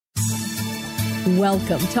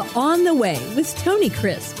Welcome to On the Way with Tony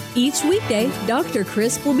Crisp. Each weekday, Dr.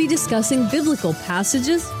 Crisp will be discussing biblical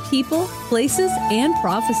passages, people, places, and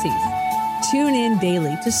prophecies. Tune in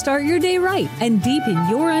daily to start your day right and deepen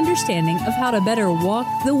your understanding of how to better walk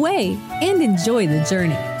the way and enjoy the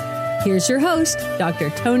journey. Here's your host, Dr.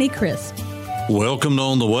 Tony Crisp. Welcome to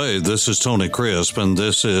On the Way. This is Tony Crisp, and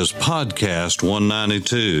this is Podcast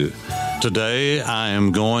 192. Today, I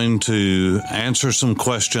am going to answer some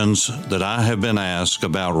questions that I have been asked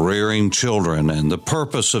about rearing children and the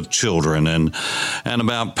purpose of children and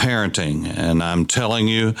about parenting. And I'm telling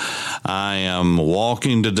you, I am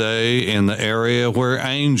walking today in the area where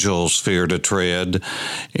angels fear to tread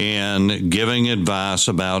in giving advice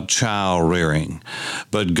about child rearing.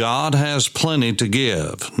 But God has plenty to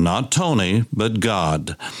give, not Tony, but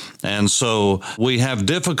God. And so we have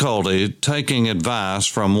difficulty taking advice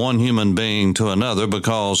from one human being to another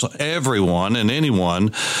because everyone and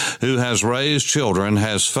anyone who has raised children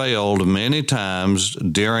has failed many times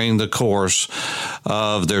during the course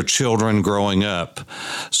of their children growing up.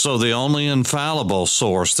 So the only infallible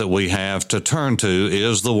source that we have to turn to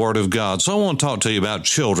is the Word of God. So I want to talk to you about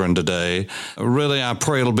children today. Really, I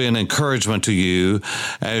pray it'll be an encouragement to you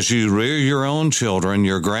as you rear your own children,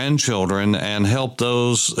 your grandchildren, and help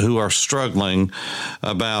those who are struggling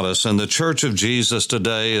about us. And the Church of Jesus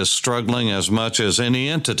today is struggling as much as any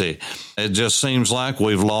entity. It just seems like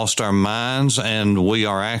we've lost our minds and we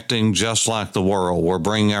are acting just like the world. We're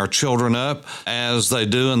bringing our children up as they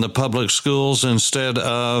do in the public schools instead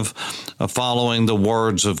of following the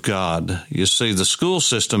words of God. You see, the school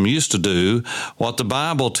system used to do what the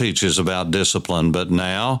Bible teaches about discipline, but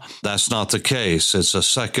now that's not the case. It's a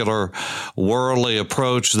secular, worldly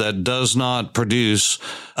approach that does not produce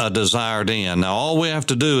a desired end. Now, all we have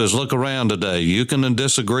to do is look around today. You can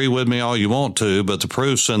disagree with me all you want to, but the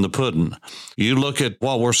proof's in the pudding. You look at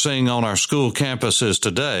what we're seeing on our school campuses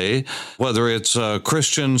today, whether it's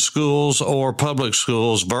Christian schools or public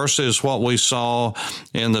schools versus what we saw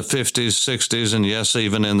in the 50s, 60s, and yes,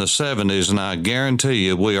 even in the 70s. And I guarantee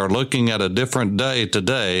you, we are looking at a different day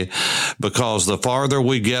today because the farther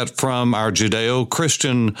we get from our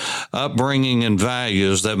Judeo-Christian upbringing and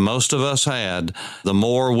values that most of us had, the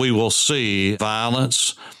more we will see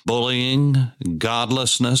violence, bullying,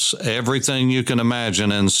 godlessness, everything you can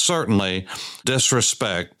imagine, and certainly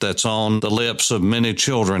disrespect that's on the lips of many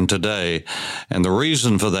children today. And the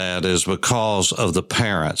reason for that is because of the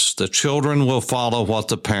parents. The children will follow what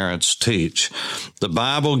the parents teach. The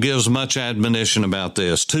Bible gives much admonition about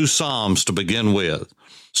this. 2 Psalms to begin with.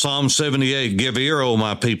 Psalm 78, give ear, O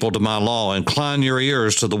my people, to my law. Incline your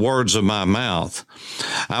ears to the words of my mouth.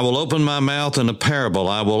 I will open my mouth in a parable.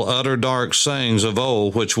 I will utter dark sayings of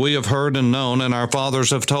old, which we have heard and known, and our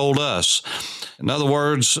fathers have told us. In other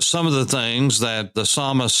words, some of the things that the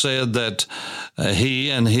psalmist said that he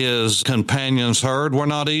and his companions heard were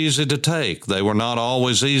not easy to take. They were not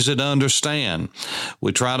always easy to understand.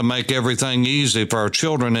 We try to make everything easy for our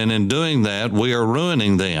children, and in doing that, we are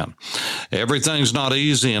ruining them. Everything's not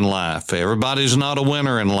easy in life. Everybody's not a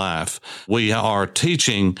winner in life. We are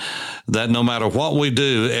teaching that no matter what we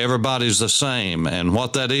do, everybody's the same. And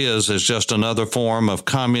what that is just another form of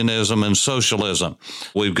communism and socialism.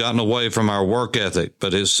 We've gotten away from our work ethic,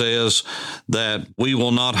 but it says that we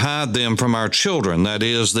will not hide them from our children. That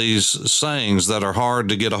is, these sayings that are hard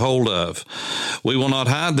to get a hold of. We will not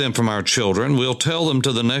hide them from our children. We'll tell them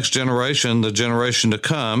to the next generation, the generation to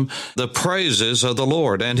come, the praises of the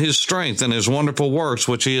Lord and his strength and his wonderful works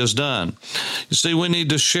which he has done. You see, we need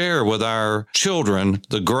to share with our children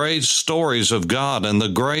the great stories of God and the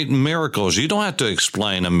great miracles. You don't have to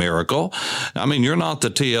explain a miracle. I mean, you're not the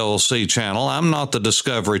TLC channel. I'm not the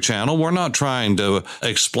Discovery Channel. We're not trying to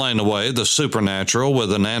explain away the supernatural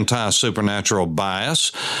with an anti-supernatural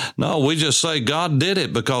bias. No, we just say God did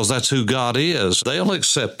it because that's who God is. They'll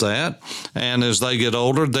accept that, and as they get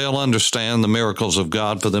older, they'll understand the miracles of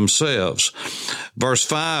God for themselves. Verse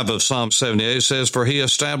 5 of Psalm 78 says, for he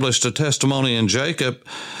established a testimony in Jacob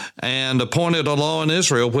and appointed a law in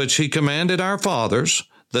Israel, which he commanded our fathers,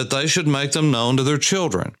 that they should make them known to their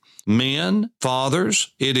children. Men,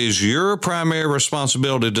 fathers, it is your primary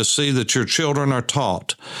responsibility to see that your children are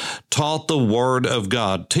taught the Word of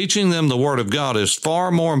God. Teaching them the Word of God is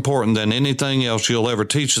far more important than anything else you'll ever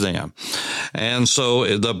teach them. And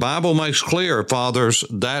so the Bible makes clear, fathers,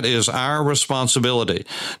 that is our responsibility.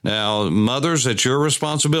 Now, mothers, it's your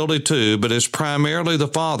responsibility too, but it's primarily the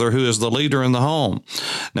father who is the leader in the home.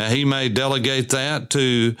 Now, he may delegate that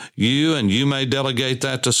to you, and you may delegate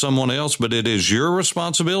that to someone else, but it is your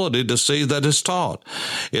responsibility to see that it's taught.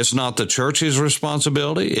 It's not the church's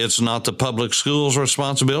responsibility. It's not the public school's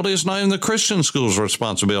responsibility. It's not even the Christian school's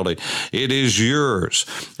responsibility. It is yours.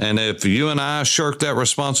 And if you and I shirk that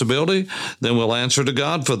responsibility, then we'll answer to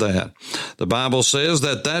God for that. The Bible says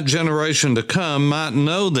that that generation to come might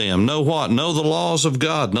know them. Know what? Know the laws of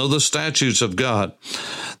God. Know the statutes of God.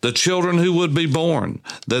 The children who would be born,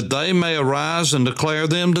 that they may arise and declare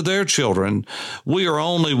them to their children. We are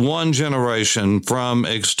only one generation from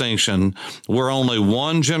extinction. We're only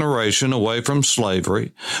one generation away from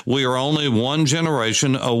slavery. We are only one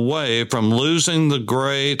generation away from losing the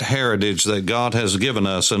great heritage that God has given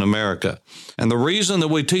us in America. And the reason that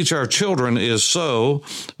we teach our children is so,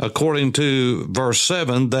 according to verse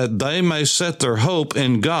 7, that they may set their hope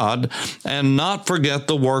in God and not forget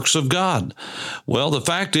the works of God. Well, the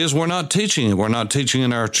fact is we're not teaching it. We're not teaching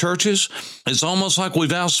in our churches. It's almost like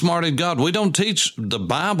we've outsmarted God. We don't teach the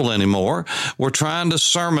Bible anymore. We're trying to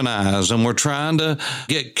sermonize, and we're trying to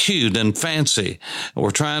get cute and fancy.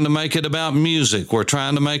 We're trying to make it about music. We're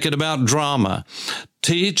trying to make it about drama.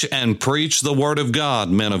 Teach and preach the Word of God,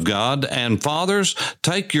 men of God, and fathers,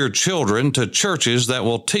 take your children to churches that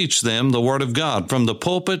will teach them the Word of God from the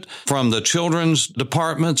pulpit, from the children's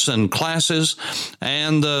departments and classes,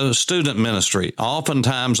 and the student ministry.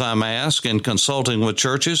 Oftentimes I'm asked in consulting with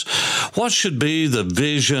churches, what should be the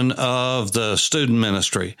vision of the student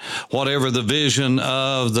ministry? Whatever the vision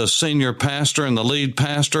of the senior pastor and the lead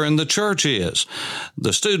pastor in the church is.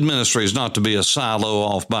 The student ministry is not to be a silo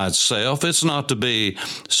off by itself. It's not to be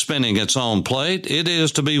spinning its own plate. It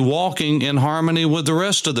is to be walking in harmony with the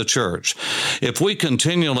rest of the church. If we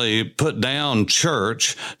continually put down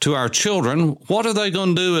church to our children, what are they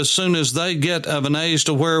going to do as soon as they get of an age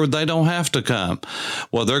to where they don't have to come?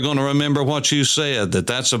 Well, they're going to remember what you said, that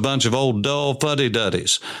that's a bunch of old dull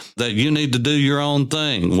fuddy-duddies, that you need to do your own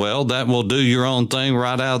thing. Well, that will do your own thing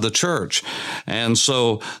right out of the church. And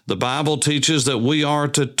so the Bible teaches that we are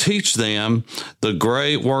to teach them the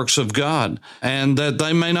great works of God, and that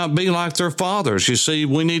they may not be like their fathers. You see,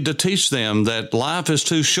 we need to teach them that life is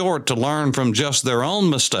too short to learn from just their own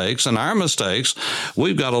mistakes and our mistakes.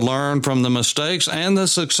 We've got to learn from the mistakes and the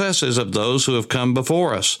successes of those who have come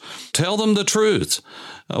before us. Tell them the truth.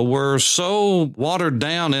 We're so watered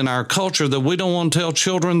down in our culture that we don't want to tell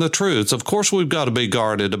children the truth. Of course, we've got to be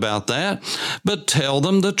guarded about that, but tell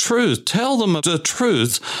them the truth. Tell them the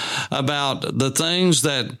truth about the things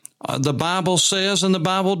that the Bible says and the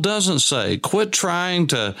Bible doesn't say. Quit trying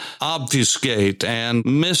to obfuscate and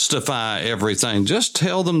mystify everything. Just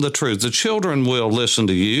tell them the truth. The children will listen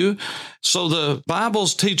to you. So the Bible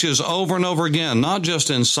teaches over and over again, not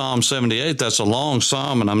just in Psalm 78. That's a long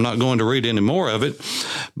psalm, and I'm not going to read any more of it,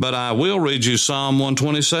 but I will read you Psalm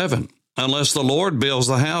 127. Unless the Lord builds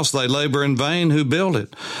the house, they labor in vain who build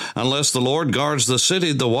it. Unless the Lord guards the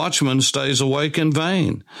city, the watchman stays awake in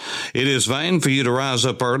vain. It is vain for you to rise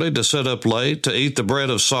up early, to sit up late, to eat the bread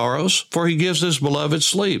of sorrows, for he gives his beloved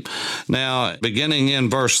sleep. Now, beginning in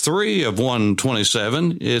verse 3 of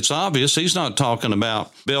 127, it's obvious he's not talking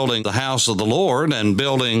about building the house of the Lord and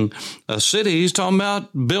building a city. He's talking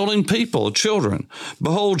about building people, children.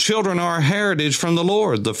 Behold, children are a heritage from the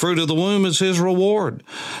Lord. The fruit of the womb is his reward.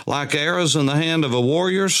 Like arrows in the hand of a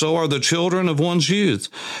warrior, so are the children of one's youth.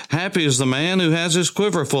 Happy is the man who has his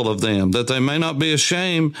quiver full of them, that they may not be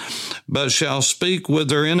ashamed, but shall speak with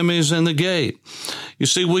their enemies in the gate. You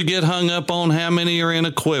see, we get hung up on how many are in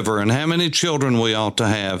a quiver and how many children we ought to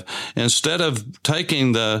have, instead of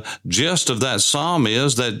taking the gist of that psalm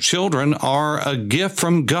is that children are a gift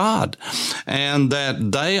from God and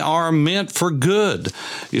that they are meant for good.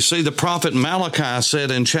 You see, the prophet Malachi said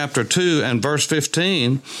in chapter 2 and verse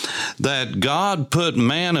 15, that God put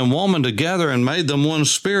man and woman together and made them one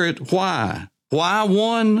spirit. Why? Why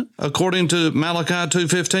one? According to Malachi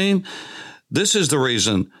 2:15, this is the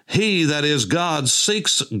reason. He, that is God,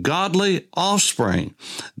 seeks godly offspring.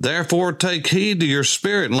 Therefore take heed to your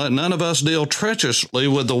spirit, and let none of us deal treacherously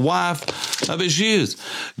with the wife of his youth.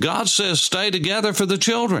 God says stay together for the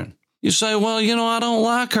children. You say, well, I don't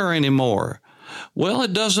like her anymore. Well,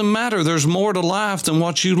 it doesn't matter. There's more to life than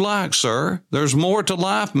what you like, sir. There's more to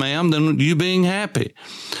life, ma'am, than you being happy.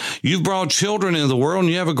 You've brought children into the world,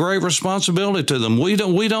 and you have a great responsibility to them. We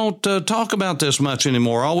don't talk about this much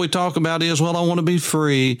anymore. All we talk about is, well, I want to be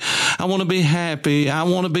free. I want to be happy. I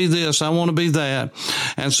want to be this. I want to be that.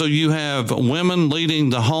 And so you have women leading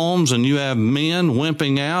the homes, and you have men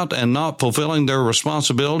wimping out and not fulfilling their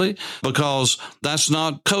responsibility because that's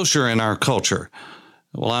not kosher in our culture.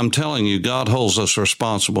 Well, I'm telling you, God holds us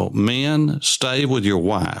responsible. Men, stay with your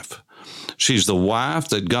wife. She's the wife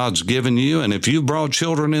that God's given you. And if you brought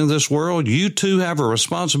children into this world, you too have a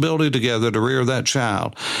responsibility together to rear that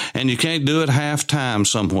child. And you can't do it half time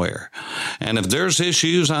somewhere. And if there's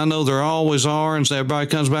issues, I know there always are, and everybody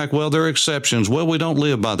comes back, well, there are exceptions. Well, we don't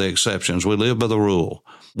live by the exceptions. We live by the rule.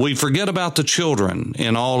 We forget about the children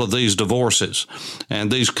in all of these divorces and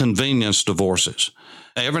these convenience divorces.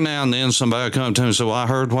 Every now and then somebody will come to me and say, well, I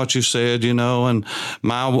heard what you said, and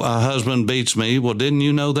my husband beats me. Well, didn't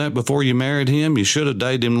you know that before you married him? You should have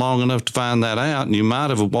dated him long enough to find that out, and you might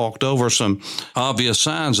have walked over some obvious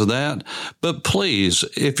signs of that. But please,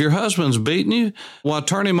 if your husband's beating you, well,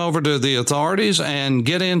 turn him over to the authorities and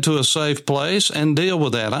get into a safe place and deal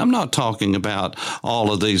with that. I'm not talking about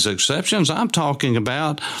all of these exceptions. I'm talking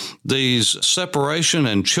about these separation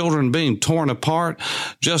and children being torn apart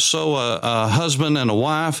just so a husband and a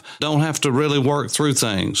wife don't have to really work through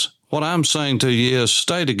things. What I'm saying to you is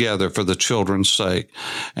stay together for the children's sake,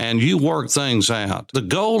 and you work things out. The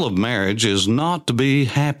goal of marriage is not to be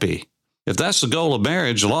happy. If that's the goal of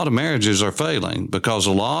marriage, a lot of marriages are failing because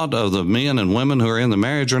a lot of the men and women who are in the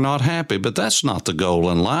marriage are not happy. But that's not the goal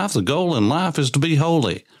in life. The goal in life is to be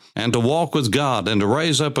holy and to walk with God and to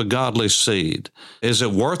raise up a godly seed. Is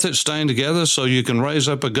it worth it staying together so you can raise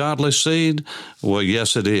up a godly seed? Well,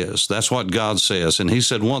 yes, it is. That's what God says. And he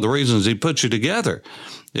said one of the reasons he put you together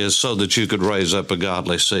is so that you could raise up a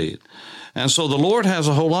godly seed. And so the Lord has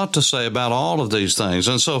a whole lot to say about all of these things.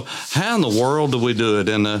 And so how in the world do we do it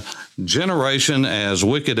in a generation as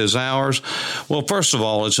wicked as ours? Well, first of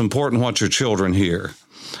all, it's important what your children hear.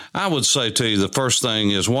 I would say to you, the first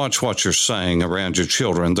thing is watch what you're saying around your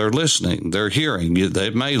children. They're listening. They're hearing you. They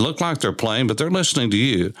may look like they're playing, but they're listening to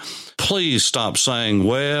you. Please stop saying,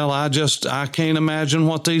 well, I can't imagine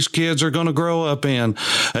what these kids are going to grow up in.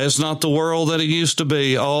 It's not the world that it used to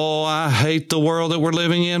be. Oh, I hate the world that we're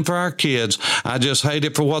living in for our kids. I just hate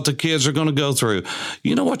it for what the kids are going to go through.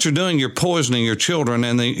 You know what you're doing? You're poisoning your children,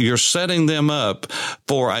 and you're setting them up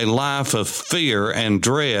for a life of fear and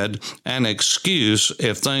dread and excuse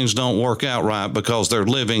if things don't work out right because they're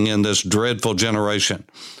living in this dreadful generation.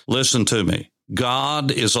 Listen to me.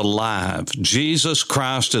 God is alive. Jesus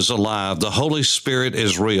Christ is alive. The Holy Spirit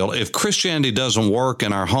is real. If Christianity doesn't work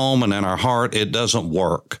in our home and in our heart, it doesn't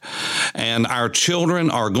work. And our children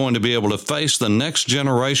are going to be able to face the next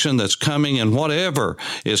generation that's coming and whatever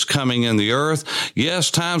is coming in the earth.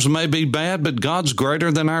 Yes, times may be bad, but God's greater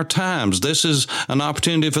than our times. This is an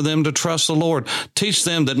opportunity for them to trust the Lord. Teach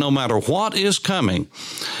them that no matter what is coming,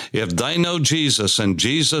 if they know Jesus and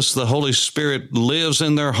Jesus, the Holy Spirit, lives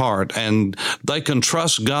in their heart and they can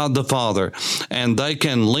trust God the Father, and they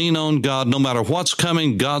can lean on God. No matter what's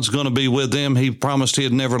coming, God's going to be with them. He promised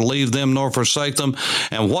he'd never leave them nor forsake them.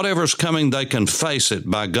 And whatever's coming, they can face it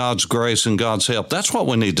by God's grace and God's help. That's what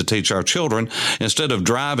we need to teach our children instead of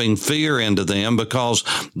driving fear into them because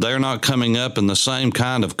they're not coming up in the same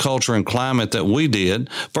kind of culture and climate that we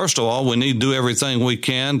did. First of all, we need to do everything we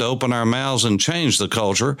can to open our mouths and change the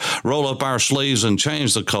culture, roll up our sleeves and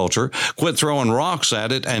change the culture, quit throwing rocks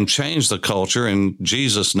at it and change the culture in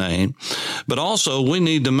Jesus' name. But also, we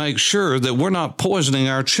need to make sure that we're not poisoning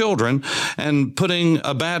our children and putting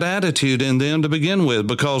a bad attitude in them to begin with,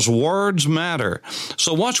 because words matter.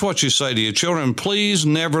 So watch what you say to your children. Please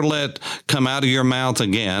never let come out of your mouth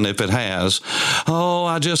again, if it has, oh,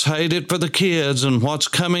 I just hate it for the kids and what's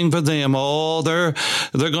coming for them. Oh, they're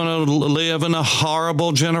going to live in a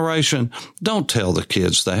horrible generation. Don't tell the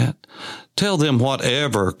kids that. Tell them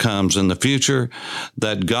whatever comes in the future,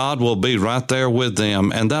 that God will be right there with them,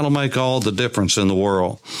 and that'll make all the difference in the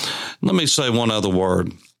world. Let me say one other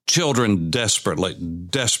word. Children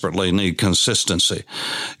desperately need consistency.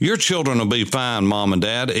 Your children will be fine, Mom and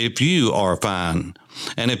Dad, if you are fine.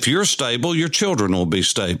 And if you're stable, your children will be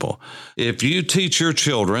stable. If you teach your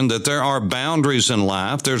children that there are boundaries in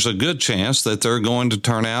life, there's a good chance that they're going to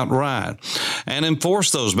turn out right. And enforce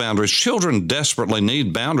those boundaries. Children desperately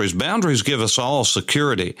need boundaries. Boundaries give us all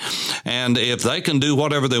security. And if they can do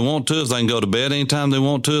whatever they want to, if they can go to bed anytime they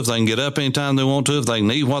want to, if they can get up anytime they want to, if they can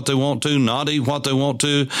eat what they want to, not eat what they want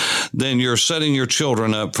to, then you're setting your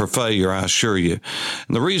children up for failure, I assure you.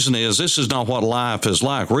 And the reason is this is not what life is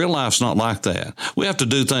like. Real life's not like that. We have to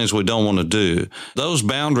do things we don't want to do. Those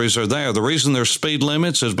boundaries are there. The reason there's speed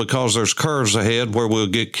limits is because there's curves ahead where we'll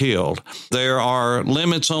get killed. There are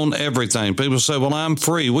limits on everything. People say, well, I'm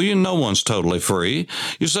free. Well, no one's totally free.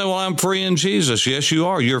 You say, well, I'm free in Jesus. Yes, you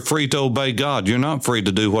are. You're free to obey God. You're not free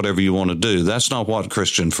to do whatever you want to do. That's not what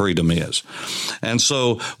Christian freedom is. And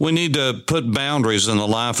so we need to put boundaries in the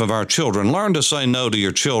life of our children. Learn to say no to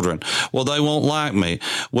your children. Well, they won't like me.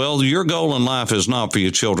 Well, your goal in life is not for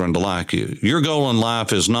your children to like you. Your goal in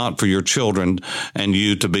life is not for your children and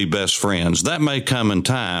you to be best friends. That may come in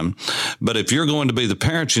time, but if you're going to be the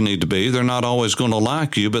parent you need to be, they're not always going to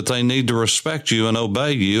like you, but they need to respect you and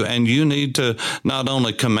obey you, and you need to not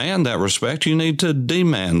only command that respect, you need to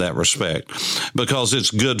demand that respect because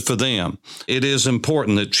it's good for them. It is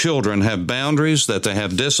important that children have boundaries, that they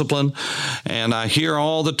have discipline, and I hear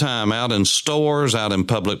all the time out in stores, out in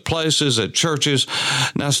public places, at churches,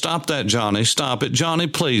 now stop that, Johnny, stop it. Johnny,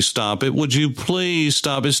 please stop it. Would you please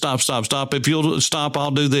stop it? Stop. If you'll stop,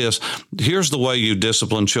 I'll do this. Here's the way you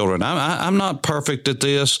discipline children. I'm not perfect at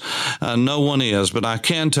this. No one is, but I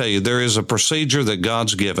can tell you there is a procedure that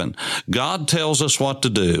God's given. God tells us what to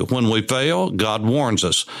do. When we fail, God warns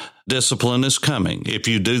us. Discipline is coming. If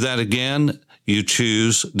you do that again, you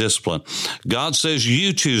choose discipline. God says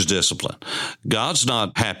you choose discipline. God's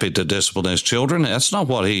not happy to discipline his children. That's not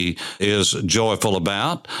what he is joyful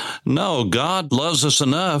about. No, God loves us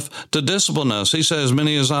enough to discipline us. He says,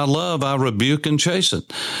 many as I love, I rebuke and chasten.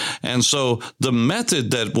 And so the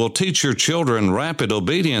method that will teach your children rapid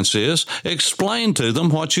obedience is explain to them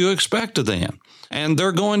what you expect of them. And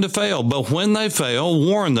they're going to fail. But when they fail,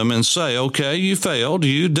 warn them and say, okay, you failed,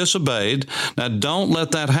 you disobeyed. Now, don't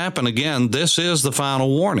let that happen again. This is the final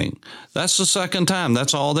warning. That's the second time.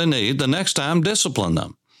 That's all they need. The next time, discipline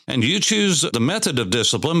them. And you choose the method of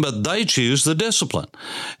discipline, but they choose the discipline.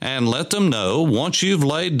 And let them know, once you've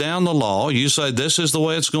laid down the law, you say, this is the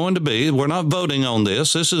way it's going to be. We're not voting on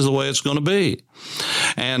this. This is the way it's going to be.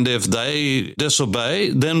 And if they disobey,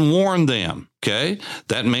 then warn them. Okay?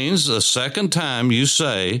 That means the second time you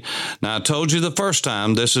say, now I told you the first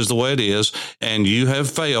time this is the way it is, and you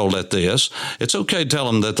have failed at this. It's okay to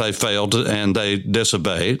tell them that they failed and they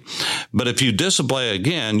disobeyed. But if you disobey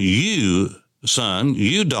again, you, son,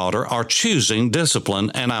 you, daughter, are choosing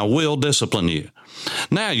discipline, and I will discipline you.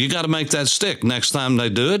 Now, you got to make that stick next time they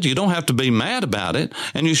do it. You don't have to be mad about it,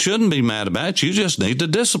 and you shouldn't be mad about it. You just need to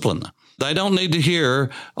discipline them. They don't need to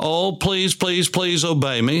hear, oh, please, please, please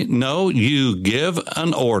obey me. No, you give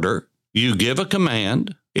an order. You give a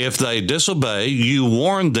command. If they disobey, you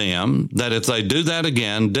warn them that if they do that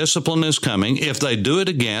again, discipline is coming. If they do it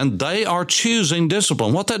again, they are choosing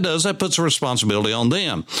discipline. What that does, that puts a responsibility on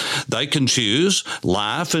them. They can choose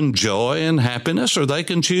life and joy and happiness, or they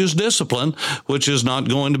can choose discipline, which is not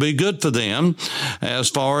going to be good for them as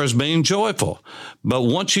far as being joyful. But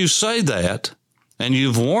once you say that and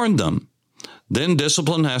you've warned them, then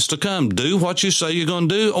discipline has to come. Do what you say you're going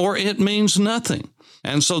to do, or it means nothing.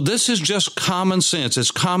 And so this is just common sense. It's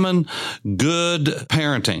common good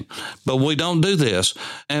parenting. But we don't do this.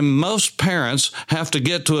 And most parents have to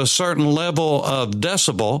get to a certain level of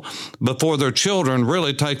decibel before their children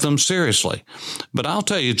really take them seriously. But I'll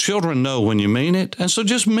tell you, children know when you mean it. And so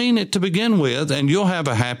just mean it to begin with, and you'll have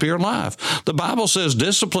a happier life. The Bible says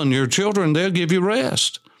discipline your children, they'll give you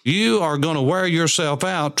rest. You are going to wear yourself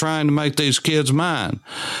out trying to make these kids mine.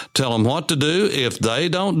 Tell them what to do. If they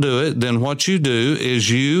don't do it, then what you do is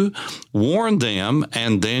you warn them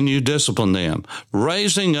and then you discipline them.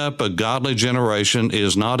 Raising up a godly generation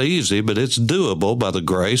is not easy, but it's doable by the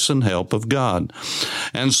grace and help of God.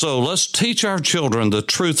 And so let's teach our children the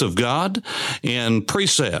truth of God in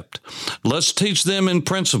precept. Let's teach them in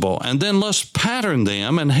principle, and then let's pattern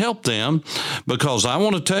them and help them, because I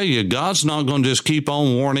want to tell you, God's not going to just keep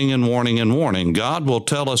on warning and warning and warning. God will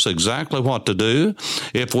tell us exactly what to do.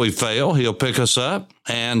 If we fail, he'll pick us up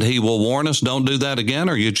and he will warn us, don't do that again.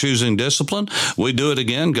 Are you choosing discipline? We do it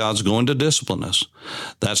again, God's going to discipline us.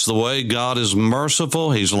 That's the way. God is merciful.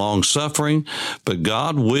 He's long-suffering, but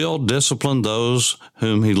God will discipline those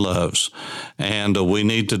whom he loves. And we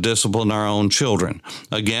need to discipline our own children.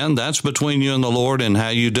 Again, that's between you and the Lord and how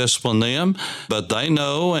you discipline them, but they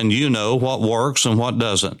know and you know what works and what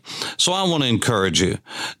doesn't. So I want to encourage you.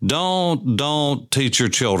 Don't teach your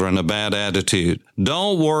children a bad attitude.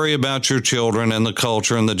 Don't worry about your children and the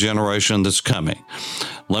culture and the generation that's coming.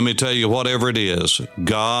 Let me tell you, whatever it is,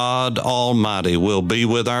 God Almighty will be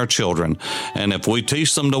with our children. And if we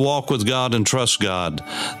teach them to walk with God and trust God,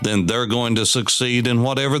 then they're going to succeed in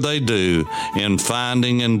whatever they do in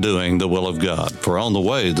finding and doing the will of God. For On the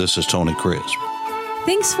Way, this is Tony Crisp.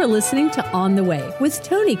 Thanks for listening to On the Way with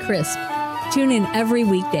Tony Crisp. Tune in every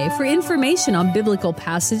weekday for information on biblical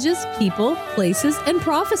passages, people, places, and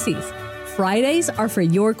prophecies. Fridays are for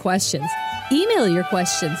your questions. Email your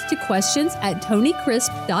questions to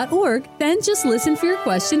questions@tonycrisp.org. Then just listen for your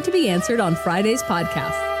question to be answered on Friday's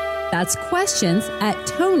podcast. That's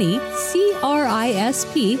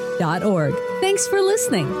questions@tonycrisp.org. Thanks for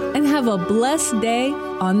listening and have a blessed day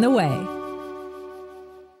on the way.